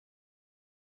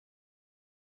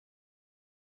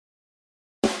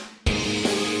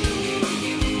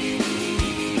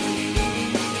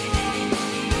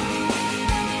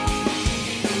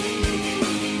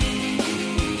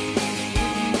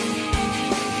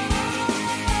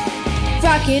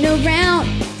Rocking around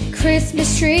the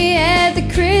Christmas tree at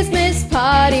the Christmas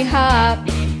party hop.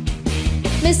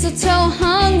 Mistletoe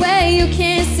hung where you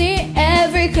can't see,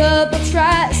 every couple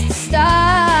tries to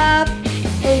stop.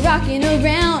 We're rocking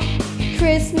around the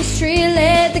Christmas tree,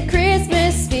 let the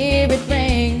Christmas spirit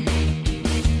ring.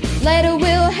 Later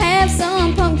we'll have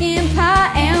some pumpkin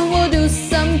pie and we'll do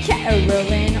some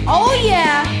caroling. Oh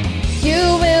yeah!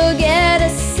 You will get a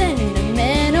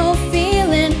sentimental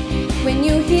feeling when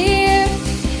you hear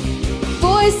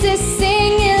voices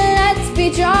singing, let's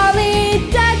be jolly.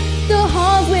 Deck the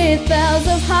halls with bells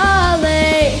of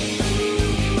holly.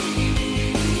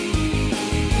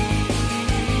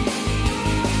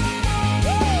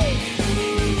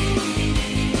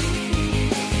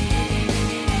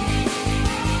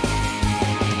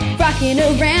 Rocking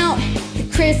around the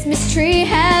Christmas tree,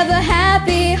 have a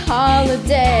happy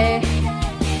holiday.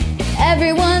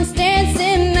 Everyone's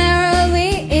dancing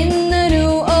merrily in the new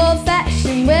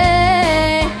old-fashioned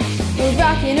way. We're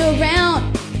rocking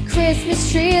around the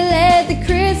Christmas tree, let the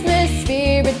Christmas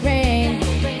spirit ring.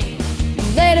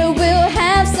 Later we'll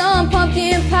have some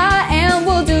pumpkin pie and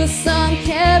we'll do some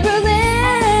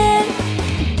caroling.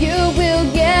 You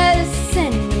will get a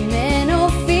sentimental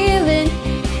feeling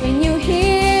when you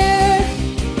hear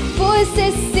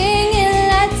voices singing,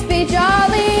 let's be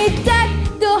jolly. Deck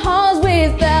the halls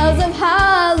with bells of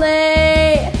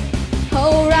holly.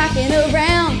 Oh, rocking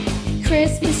around the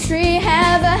Christmas tree,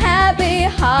 have a happy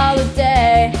holiday.